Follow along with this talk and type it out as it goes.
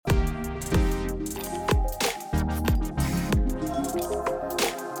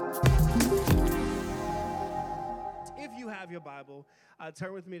Bible,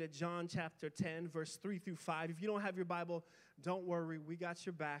 turn with me to John chapter 10, verse 3 through 5. If you don't have your Bible, don't worry. We got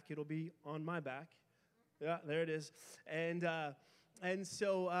your back. It'll be on my back. Yeah, there it is. And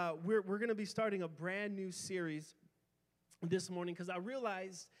so we're going to be starting a brand new series this morning because I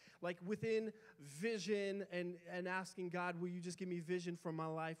realized, like, within vision and asking God, will you just give me vision for my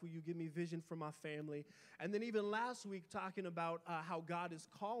life? Will you give me vision for my family? And then even last week talking about how God is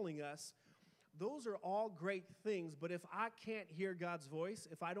calling us. Those are all great things, but if I can't hear God's voice,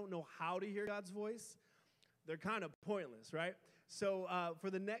 if I don't know how to hear God's voice, they're kind of pointless, right? So for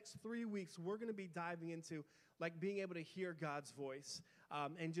the next 3 weeks, we're going to be diving into like being able to hear God's voice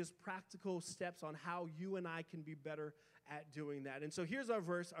and just practical steps on how you and I can be better at doing that. And so here's our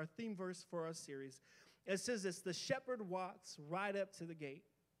verse, our theme verse for our series. It says this: the shepherd walks right up to the gate.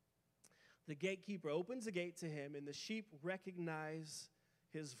 The gatekeeper opens the gate to him, and the sheep recognize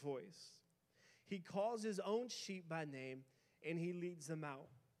his voice. He calls his own sheep by name, and he leads them out.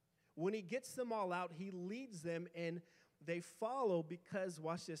 When he gets them all out, he leads them, and they follow because,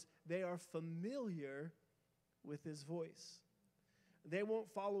 watch this, they are familiar with his voice. They won't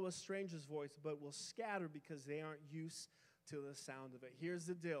follow a stranger's voice, but will scatter because they aren't used to the sound of it. Here's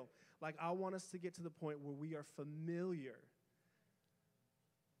the deal. Like, I want us to get to the point where we are familiar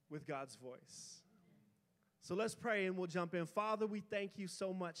with God's voice. So let's pray, and we'll jump in. Father, we thank you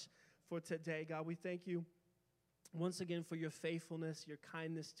so much for today, God. We thank you once again for your faithfulness, your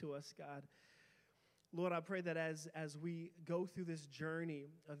kindness to us, God. Lord, I pray that as we go through this journey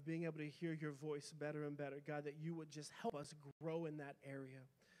of being able to hear your voice better and better, God, that you would just help us grow in that area.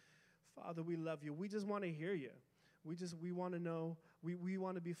 Father, we love you. We just want to hear you. We want to know, we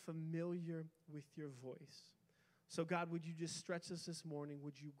want to be familiar with your voice. So, God, would you just stretch us this morning?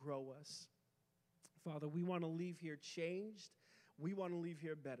 Would you grow us? Father, we want to leave here changed. We want to leave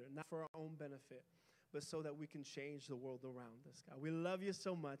here better, not for our own benefit, but so that we can change the world around us, God. We love you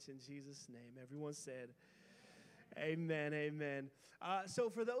so much in Jesus' name. Everyone said, amen, amen.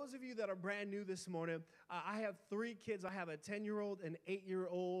 So for those of you that are brand new this morning, I have 3 kids. I have a 10-year-old, an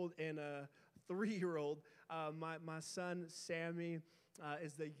 8-year-old, and a 3-year-old. My son, Sammy,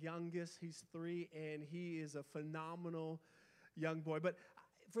 is the youngest. He's 3, and he is a phenomenal young boy. But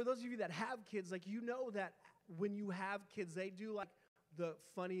for those of you that have kids, like, you know that when you have kids, they do like the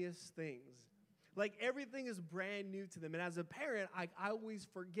funniest things. Like, everything is brand new to them. And as a parent, I always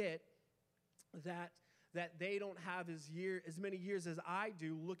forget that they don't have as many years as I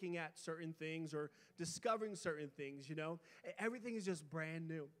do looking at certain things or discovering certain things, you know. Everything is just brand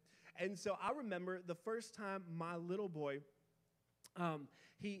new. And so I remember the first time my little boy,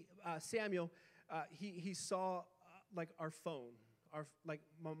 Samuel, he saw like our phone, like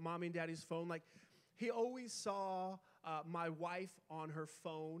my mommy and daddy's phone. Like, he always saw my wife on her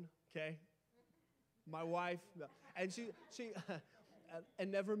phone, okay? My wife, and she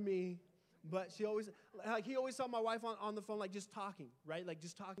and never me, but she always, like, he always saw my wife on the phone, like, just talking, right? Like,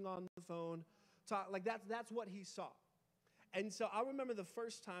 just talking on the phone, like, that's what he saw. And so I remember the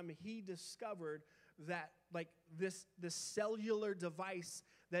first time he discovered that, like, this cellular device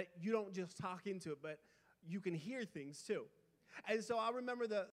that you don't just talk into it, but you can hear things too. And so I remember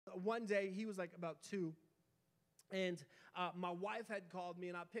one day he was like about 2, and my wife had called me,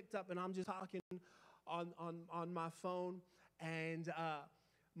 and I picked up, and I'm just talking on my phone, and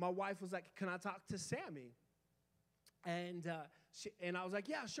my wife was like, "Can I talk to Sammy?" And I was like,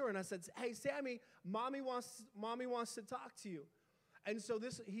 "Yeah, sure." And I said, "Hey, Sammy, mommy wants to talk to you." And so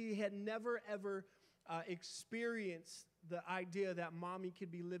he had never ever experienced the idea that mommy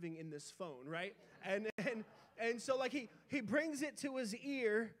could be living in this phone, right? And so, like, he brings it to his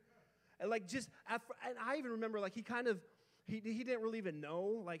ear, and like, and I even remember, like, he didn't really even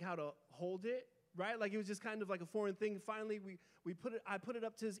know, like, how to hold it, right? Like, it was just kind of like a foreign thing. Finally, I put it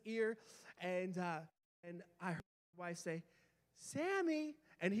up to his ear, and I heard my wife say, "Sammy,"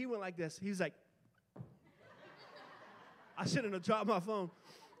 and he went like this. He was like, I shouldn't have dropped my phone,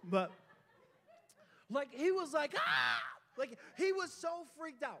 but like, he was like, "Ah!" Like, he was so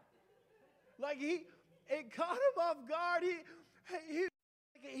freaked out. Like, it caught him off guard.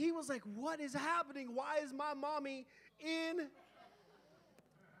 He was like, "What is happening? Why is my mommy in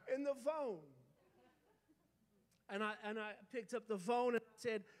the phone?" And I picked up the phone and I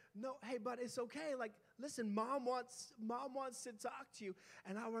said, "No, hey, but it's okay. Like, listen, mom wants to talk to you."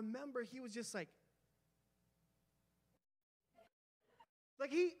 And I remember he was just like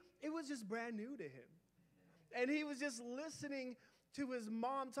it was just brand new to him. And he was just listening to his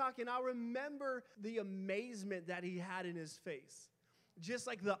mom talking. I remember the amazement that he had in his face. Just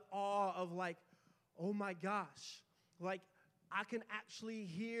like the awe of, like, oh my gosh, like, I can actually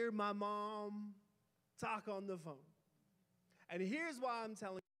hear my mom talk on the phone. And here's why I'm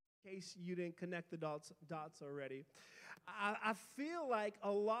telling you, in case you didn't connect the dots already. I feel like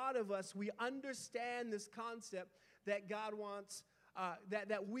a lot of us, we understand this concept that God wants,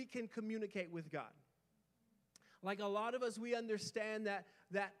 that we can communicate with God. Like a lot of us, we understand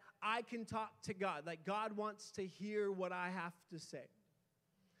that I can talk to God. Like God wants to hear what I have to say.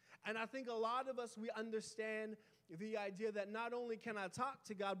 And I think a lot of us, we understand the idea that not only can I talk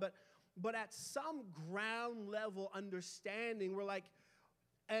to God, but at some ground level understanding, we're like,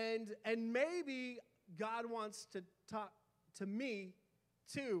 and maybe God wants to talk to me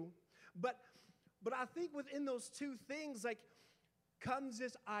too. But I think within those two things, like, comes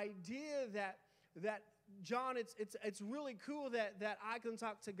this idea that John, it's really cool that I can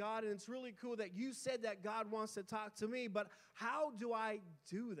talk to God, and it's really cool that you said that God wants to talk to me, but how do I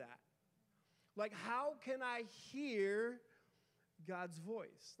do that? Like, how can I hear God's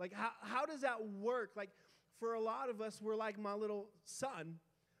voice? Like, how does that work? Like, for a lot of us, we're like my little son.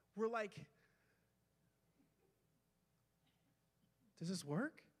 We're like, does this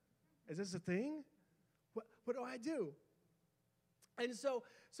work? Is this a thing? What do I do? And so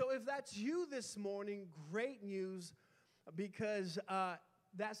if that's you this morning, great news, because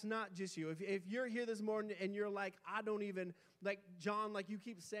that's not just you. If you're here this morning and you're like, I don't even, like John, like you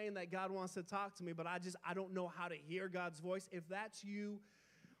keep saying that God wants to talk to me, but I don't know how to hear God's voice. If that's you,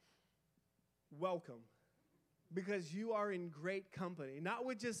 welcome. Because you are in great company. Not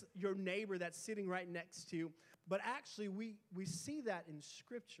with just your neighbor that's sitting right next to you, but actually we see that in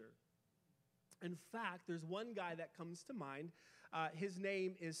Scripture. In fact, there's one guy that comes to mind. His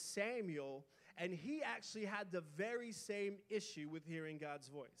name is Samuel, and he actually had the very same issue with hearing God's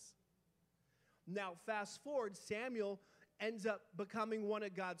voice. Now, fast forward, Samuel ends up becoming one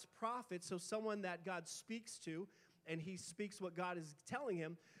of God's prophets, so someone that God speaks to, and he speaks what God is telling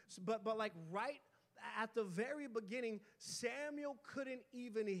him. But like right at the very beginning, Samuel couldn't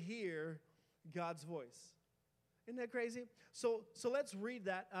even hear God's voice. Isn't that crazy? So let's read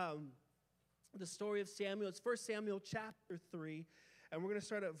that. The story of Samuel. It's 1 Samuel chapter 3, and we're going to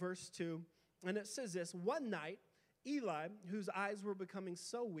start at verse 2. And it says this: One night, Eli, whose eyes were becoming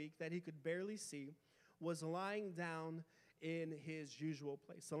so weak that he could barely see, was lying down in his usual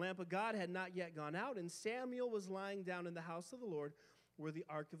place. The lamp of God had not yet gone out, and Samuel was lying down in the house of the Lord where the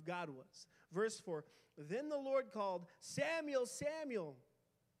ark of God was. Verse 4, Then the Lord called, Samuel, Samuel.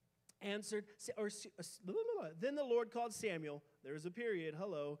 Then the Lord called Samuel. There's a period,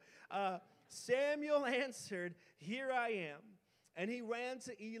 hello. Samuel answered, Here I am. And he ran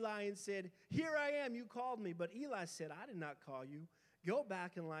to Eli and said, Here I am, you called me. But Eli said, I did not call you. Go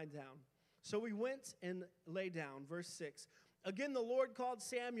back and lie down. So he went and lay down. Verse 6. Again, the Lord called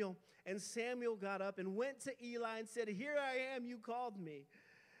Samuel, and Samuel got up and went to Eli and said, Here I am, you called me.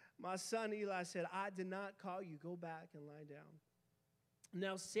 My son Eli said, I did not call you. Go back and lie down.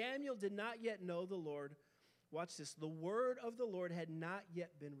 Now Samuel did not yet know the Lord. Watch this. The word of the Lord had not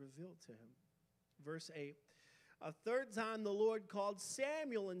yet been revealed to him. Verse 8. A third time the Lord called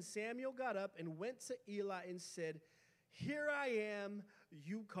Samuel, and Samuel got up and went to Eli and said, Here I am,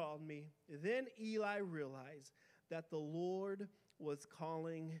 you called me. Then Eli realized that the Lord was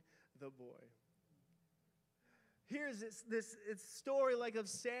calling the boy. Here's this story like of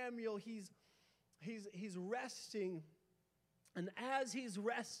Samuel. He's resting, and as he's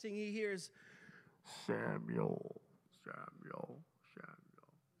resting, he hears, Samuel, Samuel, Samuel.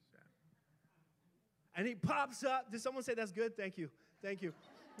 And he pops up. Did someone say that's good? Thank you. Thank you.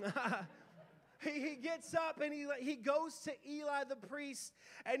 He gets up and he goes to Eli the priest,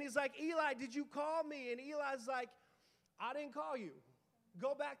 and he's like, Eli, did you call me? And Eli's like, I didn't call you.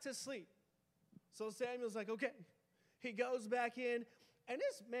 Go back to sleep. So Samuel's like, okay. He goes back in, and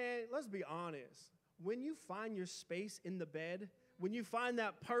this man, let's be honest, when you find your space in the bed, when you find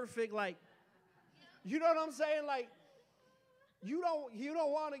that perfect, like, you know what I'm saying? Like, you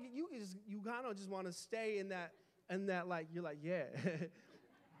don't want to, you kind of just want to stay in that, like, you're like, yeah.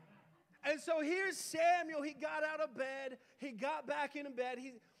 And so here's Samuel. He got out of bed. He got back into bed.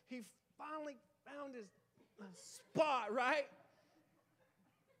 He finally found his spot, right?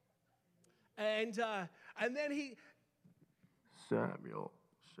 And then he, Samuel.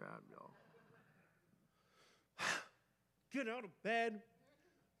 Get out of bed.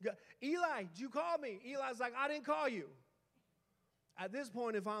 Eli, did you call me? Eli's like, I didn't call you. At this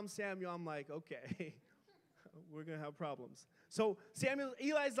point, if I'm Samuel, I'm like, okay, we're going to have problems. So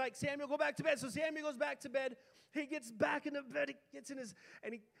Eli's like, Samuel, go back to bed. So Samuel goes back to bed. He gets back into bed. He gets in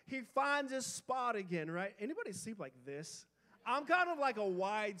he finds his spot again, right? Anybody sleep like this? I'm kind of like a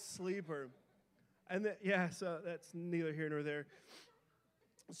wide sleeper. And so that's neither here nor there.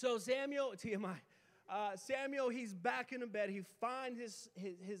 So Samuel, TMI, Samuel, he's back in the bed. He finds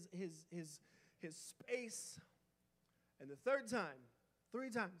his space. And the third time, 3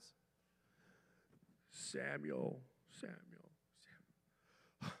 times, Samuel, Samuel,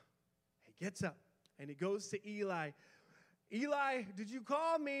 Samuel. He gets up and he goes to Eli. Eli, did you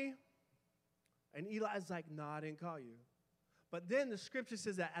call me? And Eli's like, no, I didn't call you. But then the scripture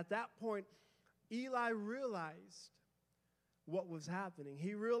says that at that point, Eli realized what was happening.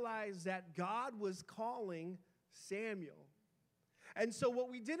 He realized that God was calling Samuel. And so what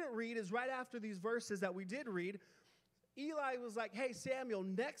we didn't read is right after these verses that we did read, Eli was like, hey, Samuel,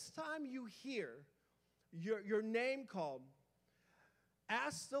 next time you hear your name called,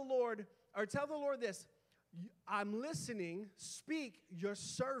 ask the Lord, or tell the Lord this, I'm listening, speak, your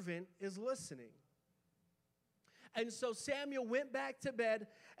servant is listening. And so Samuel went back to bed,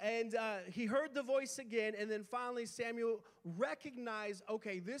 and he heard the voice again, and then finally Samuel recognized,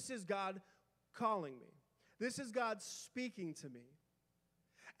 okay, this is God calling me. This is God speaking to me.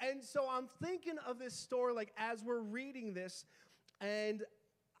 And so I'm thinking of this story, like, as we're reading this, and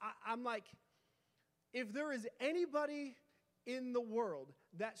I'm like, if there is anybody in the world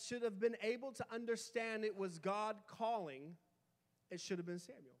that should have been able to understand it was God calling, it should have been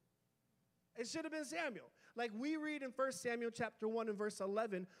Samuel. It should have been Samuel. Like we read in 1 Samuel chapter 1 and verse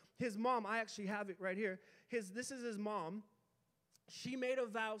 11, his mom, I actually have it right here. This is his mom. She made a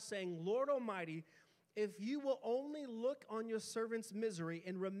vow saying, Lord Almighty, if you will only look on your servant's misery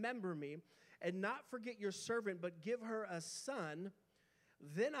and remember me and not forget your servant, but give her a son,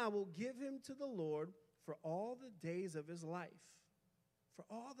 then I will give him to the Lord for all the days of his life. For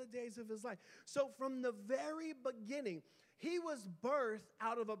all the days of his life. So from the very beginning, he was birthed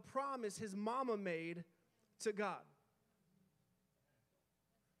out of a promise his mama made to God.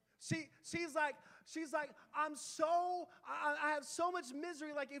 She's like, I have so much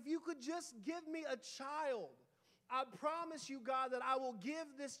misery. Like, if you could just give me a child, I promise you, God, that I will give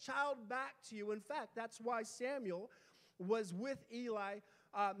this child back to you. In fact, that's why Samuel was with Eli.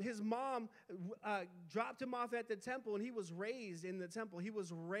 His mom dropped him off at the temple, and he was raised in the temple. He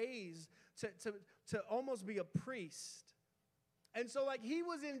was raised to almost be a priest. And so, like, he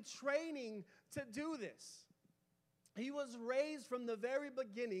was in training to do this. He was raised from the very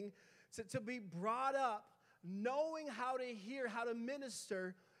beginning to be brought up knowing how to hear, how to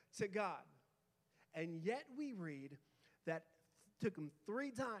minister to God. And yet we read that it took him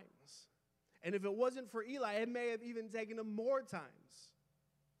 3 times. And if it wasn't for Eli, it may have even taken him more times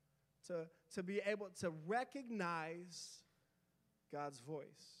to be able to recognize God's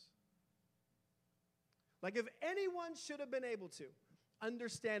voice. Like, if anyone should have been able to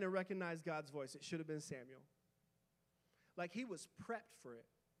understand and recognize God's voice, it should have been Samuel. Like, he was prepped for it.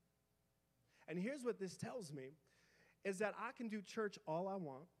 And here's what this tells me, is that I can do church all I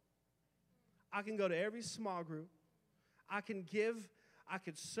want. I can go to every small group. I can give. I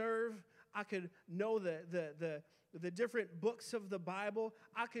could serve. I could know the different books of the Bible.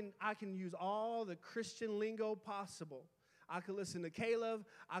 I can use all the Christian lingo possible. I could listen to Caleb.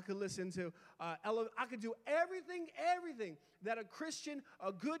 I could listen to Ella. I could do everything that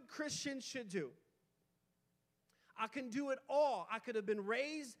a good Christian should do. I can do it all. I could have been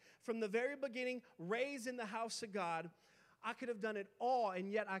raised from the very beginning, raised in the house of God. I could have done it all, and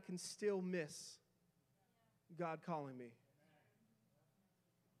yet I can still miss God calling me.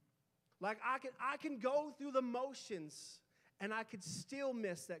 Like, I can go through the motions, and I could still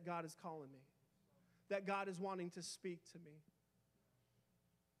miss that God is calling me, that God is wanting to speak to me.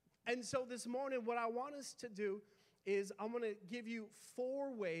 And so this morning, what I want us to do is I'm going to give you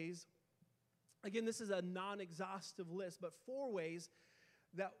 4 ways. Again, this is a non-exhaustive list, but 4 ways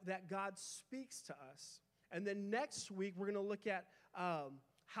that God speaks to us. And then next week, we're going to look at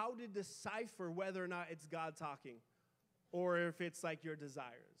how to decipher whether or not it's God talking or if it's like your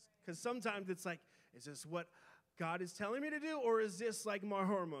desires. Because sometimes it's like, is this what God is telling me to do, or is this like my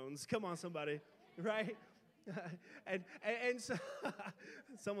hormones? Come on, somebody, right? and so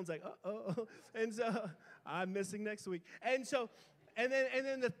someone's like, uh-oh. And so I'm missing next week. And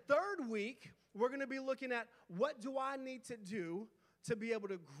then the 3rd week, we're going to be looking at what do I need to do to be able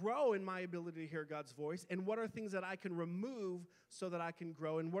to grow in my ability to hear God's voice, and what are things that I can remove so that I can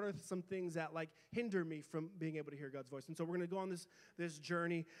grow, and what are some things that like hinder me from being able to hear God's voice. And so we're going to go on this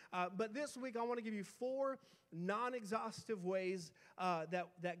journey. But this week I want to give you 4 non-exhaustive ways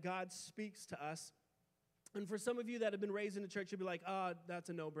that God speaks to us. And for some of you that have been raised in the church, you'll be like, oh, that's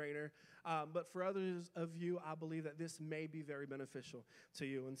a no-brainer. But for others of you, I believe that this may be very beneficial to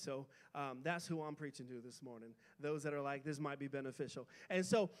you. And so that's who I'm preaching to this morning, those that are like, this might be beneficial. And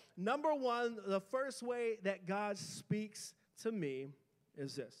so number 1, the first way that God speaks to me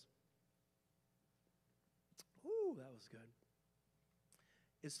is this.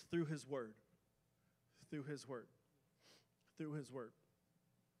 is through his word. Through his word. Through his word.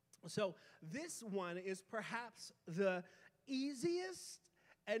 So this one is perhaps the easiest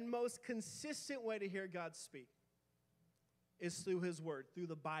and most consistent way to hear God speak is through his word, through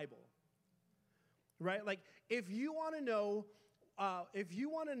the Bible. Right? Like if you want to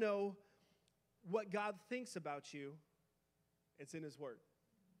know what God thinks about you, it's in his word.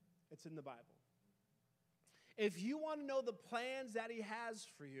 It's in the Bible. If you want to know the plans that he has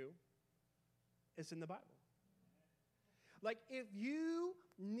for you, it's in the Bible. Like if you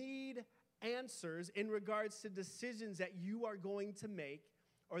need answers in regards to decisions that you are going to make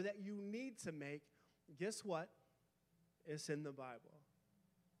or that you need to make, guess what? It's in the Bible.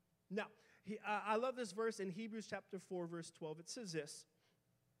 Now, I love this verse in Hebrews chapter 4, verse 12. It says this,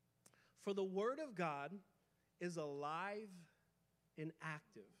 "For the word of God is alive and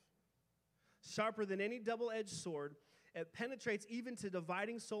active, sharper than any double-edged sword. It penetrates even to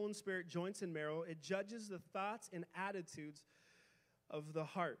dividing soul and spirit, joints and marrow. It judges the thoughts and attitudes of the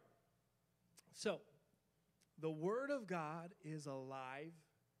heart." So, the word of God is alive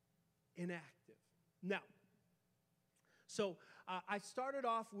and active. Now, so I started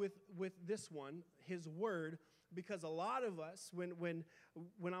off with this one, his word, because a lot of us, when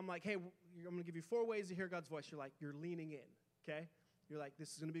I'm like, hey, I'm going to give you 4 ways to hear God's voice, you're leaning in, okay? You're like,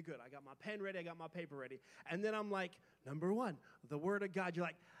 this is going to be good. I got my pen ready. I got my paper ready. And then I'm like, number 1, the word of God. You're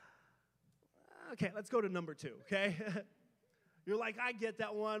like, okay, let's go to number 2, okay? You're like, I get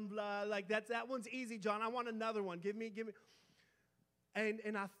that one. Blah, like that one's easy, John. I want another one. Give me.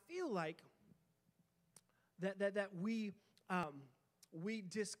 And I feel like that we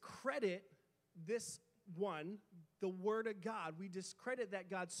discredit this one, the word of God. We discredit that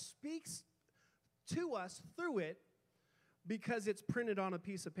God speaks to us through it because it's printed on a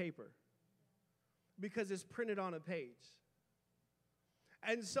piece of paper, because it's printed on a page.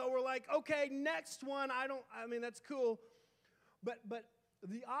 And so we're like, okay, next one, that's cool. But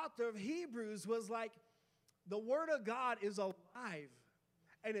the author of Hebrews was like, the word of God is alive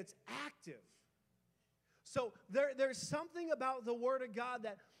and it's active. So there's something about the word of God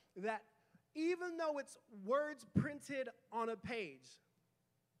that even though it's words printed on a page,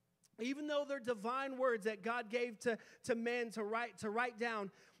 even though they're divine words that God gave to men to write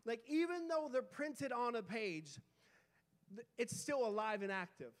down, like even though they're printed on a page, it's still alive and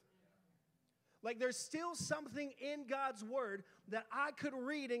active. Like there's still something in God's word that I could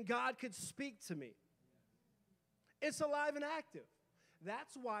read and God could speak to me. It's alive and active.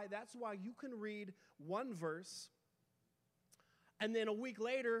 That's why you can read one verse and then a week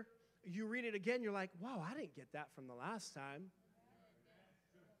later you read it again, you're like, wow, I didn't get that from the last time.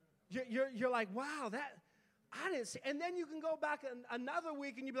 You're like, wow, that I didn't see. And then you can go back another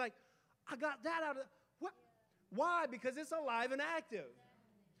week and you'd be like, I got that out of what? Why? Because it's alive and active.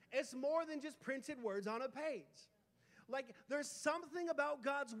 It's more than just printed words on a page. Like there's something about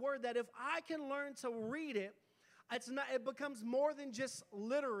God's word that if I can learn to read it, it becomes more than just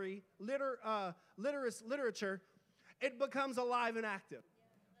literature. It becomes alive and active.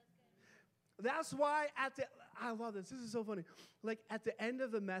 That's why I love this. This is so funny. Like at the end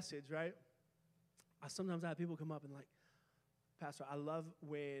of the message, right? Sometimes I have people come up and like, Pastor, I love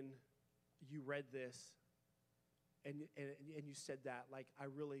when you read this and you said that. Like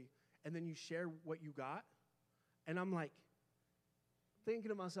and then you share what you got. And I'm like, thinking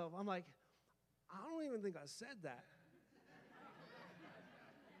to myself, I'm like, I don't even think I said that.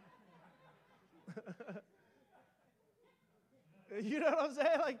 You know what I'm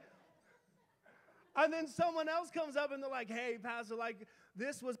saying? Like, and then someone else comes up and they're like, hey, Pastor, like,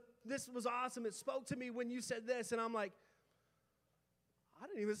 this was awesome. It spoke to me when you said this. And I'm like, I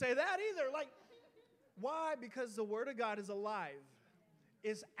didn't even say that either. Like, why? Because the word of God is alive,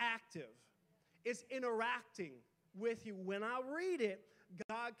 is active, is interacting with you. When I read it,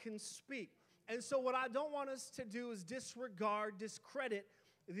 God can speak. And so what I don't want us to do is discredit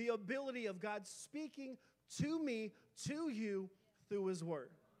the ability of God speaking to me, to you, through his word.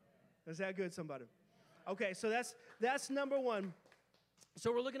 Is that good, somebody? Okay, so that's number 1.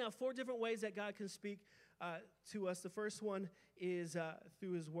 So we're looking at 4 different ways that God can speak to us. The first one is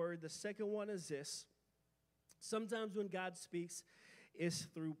through his word. The second one is this. Sometimes when God speaks, it's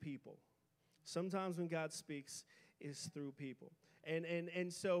through people. Sometimes when God speaks, it's through people.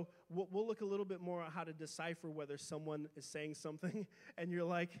 And so we'll look a little bit more at how to decipher whether someone is saying something and you're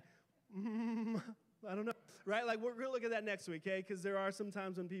like, I don't know, right? Like we're going to look at that next week, okay? Because there are some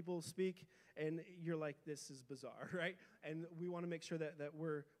times when people speak and you're like, this is bizarre, right? And we want to make sure that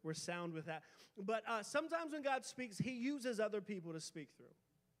we're sound with that. But sometimes when God speaks, he uses other people to speak through.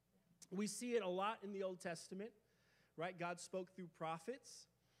 We see it a lot in the Old Testament, right? God spoke through prophets.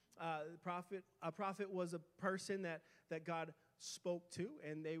 A prophet was a person that God spoke to,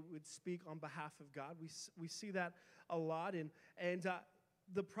 and they would speak on behalf of God. We see that a lot, and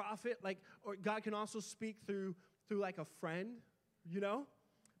the prophet, or God can also speak through like a friend, you know.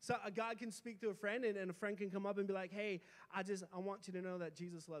 So God can speak to a friend, and a friend can come up and be like, "Hey, I want you to know that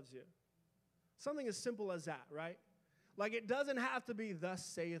Jesus loves you." Something as simple as that, right? Like, it doesn't have to be, "Thus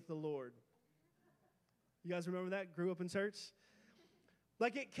saith the Lord." You guys remember that? Grew up in church?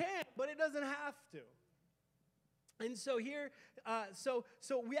 Like, it can, but it doesn't have to. And so here, so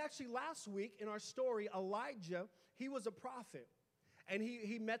we actually, last week in our story, Elijah, he was a prophet. And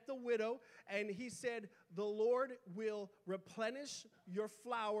he met the widow, and he said, "The Lord will replenish your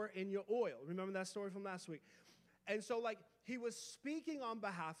flour and your oil." Remember that story from last week? And so, he was speaking on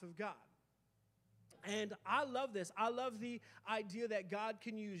behalf of God. And I love this. I love the idea that God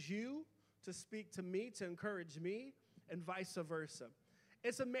can use you to speak to me, to encourage me, and vice versa.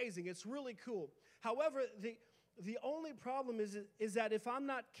 It's amazing. It's really cool. However, the only problem is that if I'm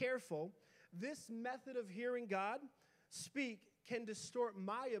not careful, this method of hearing God speak can distort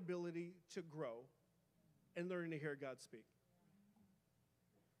my ability to grow and learning to hear God speak.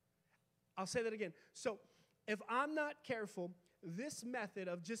 I'll say that again. So if I'm not careful, this method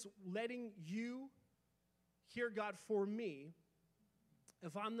of just letting you hear God for me,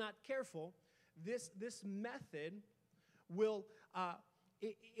 if I'm not careful, this method will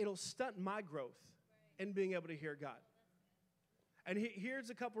it'll stunt my growth in being able to hear God. And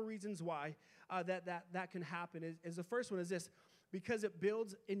here's a couple reasons why that can happen. Is the first one is this: because it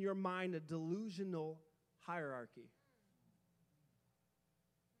builds in your mind a delusional hierarchy.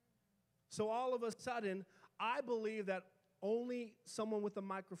 So all of a sudden, I believe that only someone with a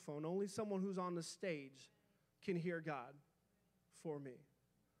microphone, only someone who's on the stage can hear God for me.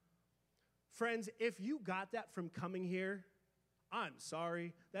 Friends, if you got that from coming here, I'm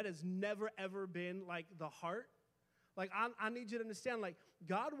sorry. That has never, ever been the heart. I need you to understand,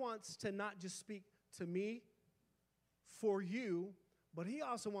 God wants to not just speak to me for you, but he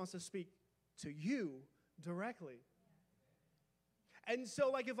also wants to speak to you directly. And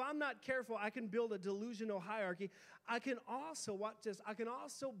so, if I'm not careful, I can build a delusional hierarchy. I can also, watch this, I can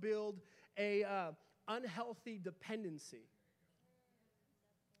also build a unhealthy dependency.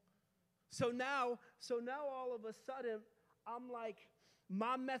 So now all of a sudden, I'm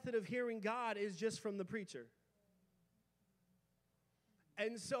my method of hearing God is just from the preacher.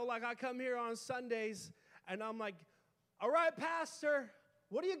 And so, I come here on Sundays, and I'm like, "All right, Pastor,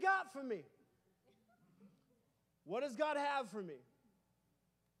 what do you got for me? What does God have for me?"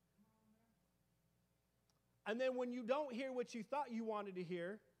 And then when you don't hear what you thought you wanted to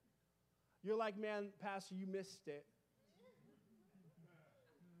hear, you're like, "Man, Pastor, you missed it.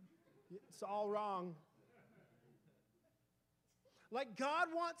 It's all wrong."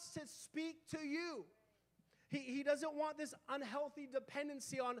 God wants to speak to you. He doesn't want this unhealthy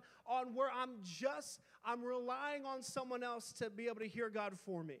dependency on where I'm relying on someone else to be able to hear God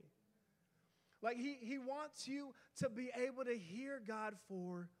for me. He wants you to be able to hear God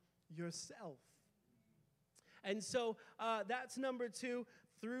for yourself. And so that's number 2,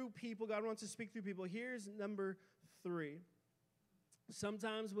 through people. God wants to speak through people. Here's number 3.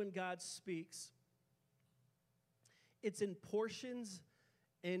 Sometimes when God speaks, it's in portions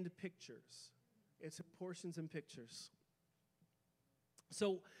and pictures. It's in portions and pictures.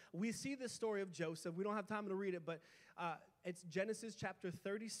 So we see the story of Joseph. We don't have time to read it, but it's Genesis chapter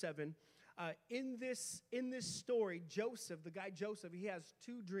 37. In this story, Joseph, the guy Joseph, he has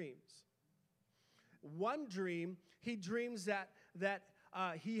 2 dreams. One dream, he dreams that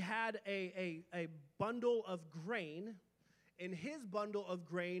he had a bundle of grain, and his bundle of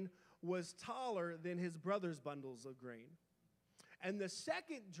grain was taller than his brother's bundles of grain. And the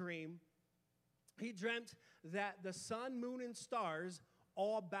second dream, he dreamt that the sun, moon, and stars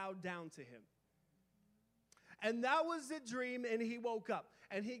all bowed down to him. And that was the dream, and he woke up.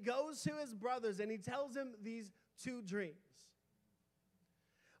 And he goes to his brothers, and he tells them these 2 dreams.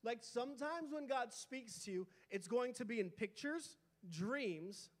 Sometimes when God speaks to you, it's going to be in pictures,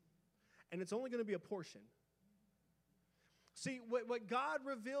 dreams, and it's only going to be a portion. See, what God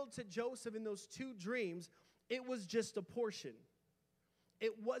revealed to Joseph in those 2 dreams, it was just a portion.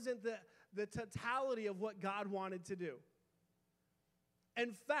 It wasn't the totality of what God wanted to do.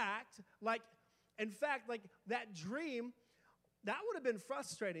 In fact, that dream, that would have been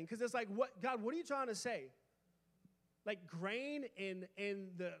frustrating, because it's God, what are you trying to say? Grain in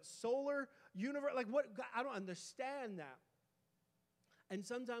the solar universe? What? God, I don't understand that. And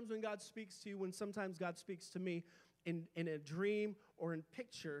sometimes when God speaks to you, sometimes God speaks to me in a dream or in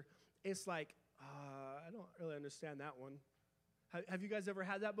picture, it's I don't really understand that one. Have you guys ever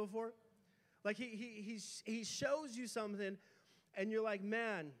had that before? Like he shows you something, and you're like,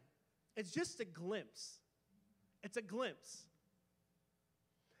 man, it's just a glimpse. It's a glimpse.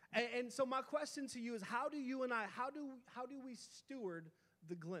 And so my question to you is, how do you and I, how do we steward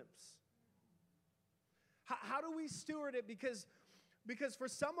the glimpse? How do we steward it? Because for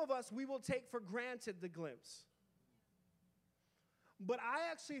some of us, we will take for granted the glimpse. But I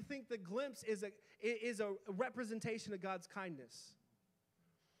actually think the glimpse is a representation of God's kindness.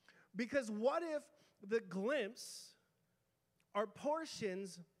 Because what if the glimpse are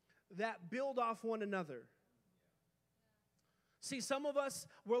portions that build off one another? See, some of us,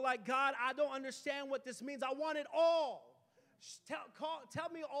 we're like, God, I don't understand what this means. I want it all. Tell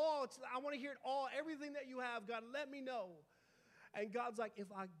me all. I want to hear it all. Everything that you have, God, let me know. And God's like, if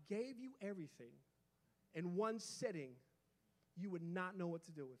I gave you everything in one sitting, you would not know what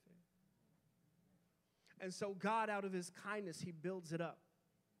to do with it. And so God, out of his kindness, he builds it up.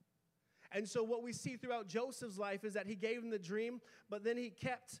 And so what we see throughout Joseph's life is that he gave him the dream, but then he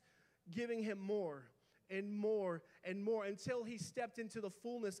kept giving him more and more and more until he stepped into the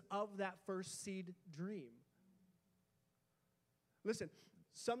fullness of that first seed dream. Listen,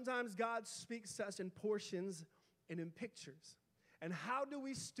 sometimes God speaks to us in portions and in pictures. And how do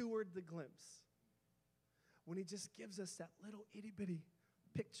we steward the glimpse? When he just gives us that little itty-bitty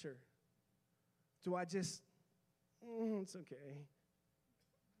picture. Do I just, it's okay.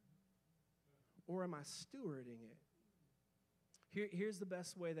 Or am I stewarding it? Here's the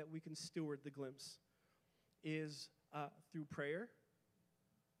best way that we can steward the glimpse is through prayer,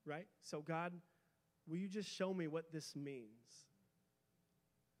 right? So God, will you just show me what this means?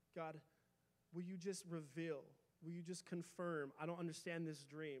 God, will you just reveal? Will you just confirm? I don't understand this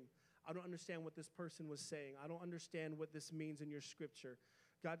dream. I don't understand what this person was saying. I don't understand what this means in your scripture.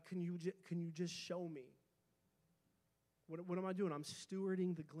 God, can you just show me? What am I doing? I'm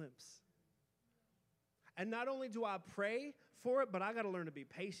stewarding the glimpse. And not only do I pray for it, but I got to learn to be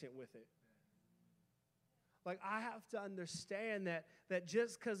patient with it. Like, I have to understand that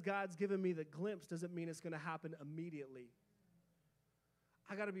just because God's given me the glimpse doesn't mean it's going to happen immediately.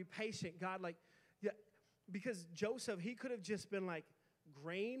 I got to be patient. God, like, yeah, because Joseph, he could have just been like,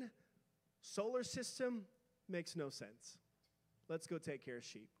 grain, solar system, makes no sense. Let's go take care of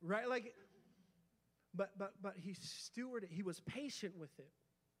sheep, right? Like, but he stewarded it. He was patient with it.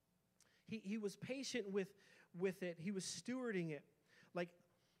 He was patient with it. He was stewarding it. Like,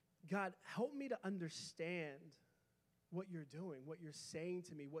 God, help me to understand what you're doing, what you're saying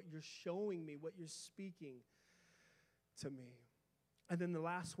to me, what you're showing me, what you're speaking to me. And then the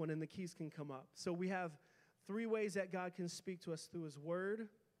last one, and the keys can come up. So we have 3 ways that God can speak to us through his word.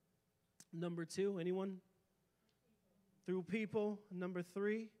 Number 2, anyone? Through people. Number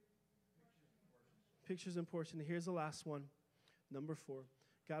 3, pictures and portions. Here's the last one. Number 4,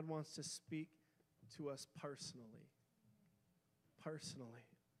 God wants to speak to us personally. Personally.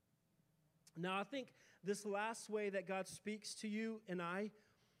 Now, I think this last way that God speaks to you and I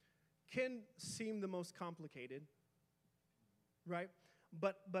can seem the most complicated, right?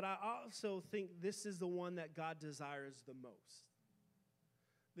 But I also think this is the one that God desires the most.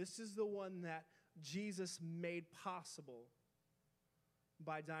 This is the one that Jesus made possible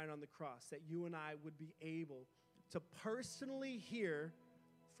by dying on the cross, that you and I would be able to personally hear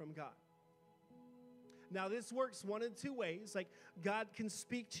from God. Now, this works one of 2 ways. Like, God can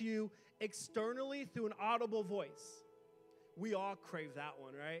speak to you externally through an audible voice. We all crave that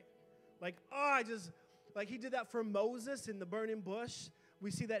one, right? Like, like he did that for Moses in the burning bush.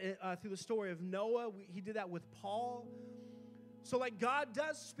 We see that through the story of Noah. He did that with Paul. So, like, God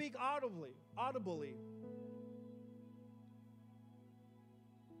does speak audibly.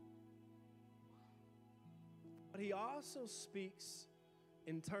 But he also speaks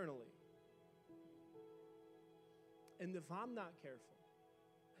internally. And if I'm not careful,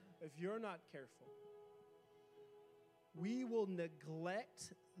 if you're not careful, we will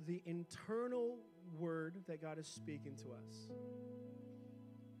neglect the internal word that God is speaking to us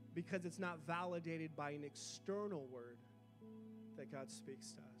because it's not validated by an external word that God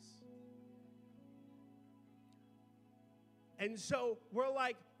speaks to us. And so we're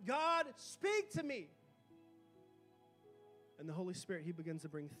like, God, speak to me. And the Holy Spirit, he begins to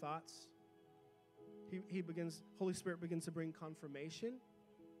bring thoughts. Holy Spirit begins to bring confirmation.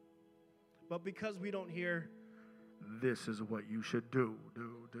 But because we don't hear, this is what you should do,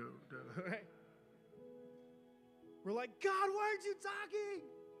 right? We're like, God, why aren't you talking?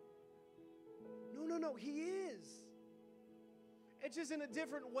 No, he is. It's just in a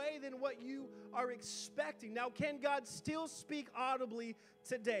different way than what you are expecting. Now, can God still speak audibly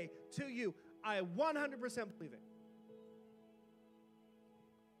today to you? I 100% believe it.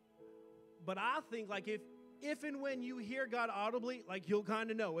 But I think like if and when you hear God audibly, like you'll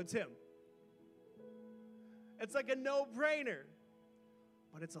kind of know it's him. It's like a no-brainer.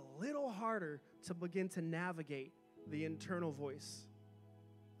 But it's a little harder to begin to navigate the internal voice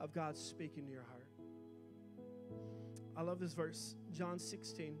of God speaking to your heart. I love this verse, John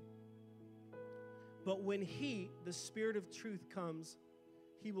 16. But when he, the Spirit of truth, comes,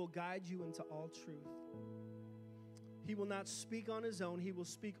 he will guide you into all truth. He will not speak on his own. He will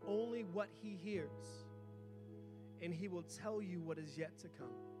speak only what he hears. And he will tell you what is yet to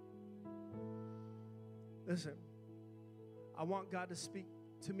come. Listen, I want God to speak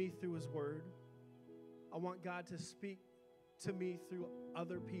to me through his word. I want God to speak to me through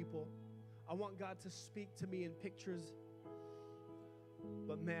other people. I want God to speak to me in pictures.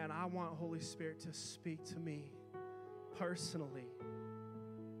 But man, I want Holy Spirit to speak to me personally.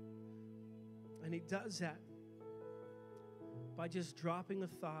 And he does that by just dropping a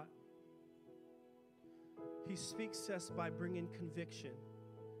thought. He speaks to us by bringing conviction.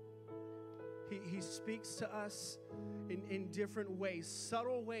 He speaks to us in different ways,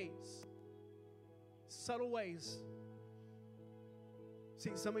 subtle ways. Subtle ways.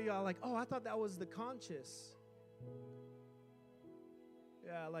 See, some of y'all are like, oh, I thought that was the conscious.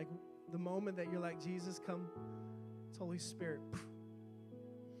 Yeah, like the moment that you're like, Jesus, come, it's Holy Spirit.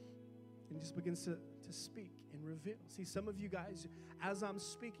 And just begins to speak and reveal. See, some of you guys, as I'm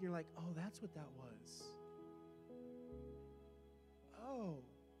speaking, you're like, oh, that's what that was. Oh.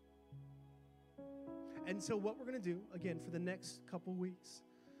 And so what we're going to do, again, for the next couple weeks,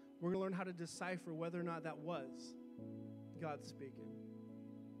 we're going to learn how to decipher whether or not that was God speaking.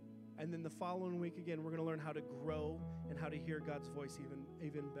 And then the following week, again, we're going to learn how to grow and how to hear God's voice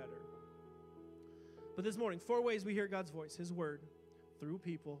even better. But this morning, 4 ways we hear God's voice. His word, through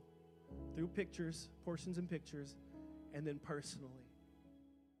people, through pictures, portions and pictures, and then personally.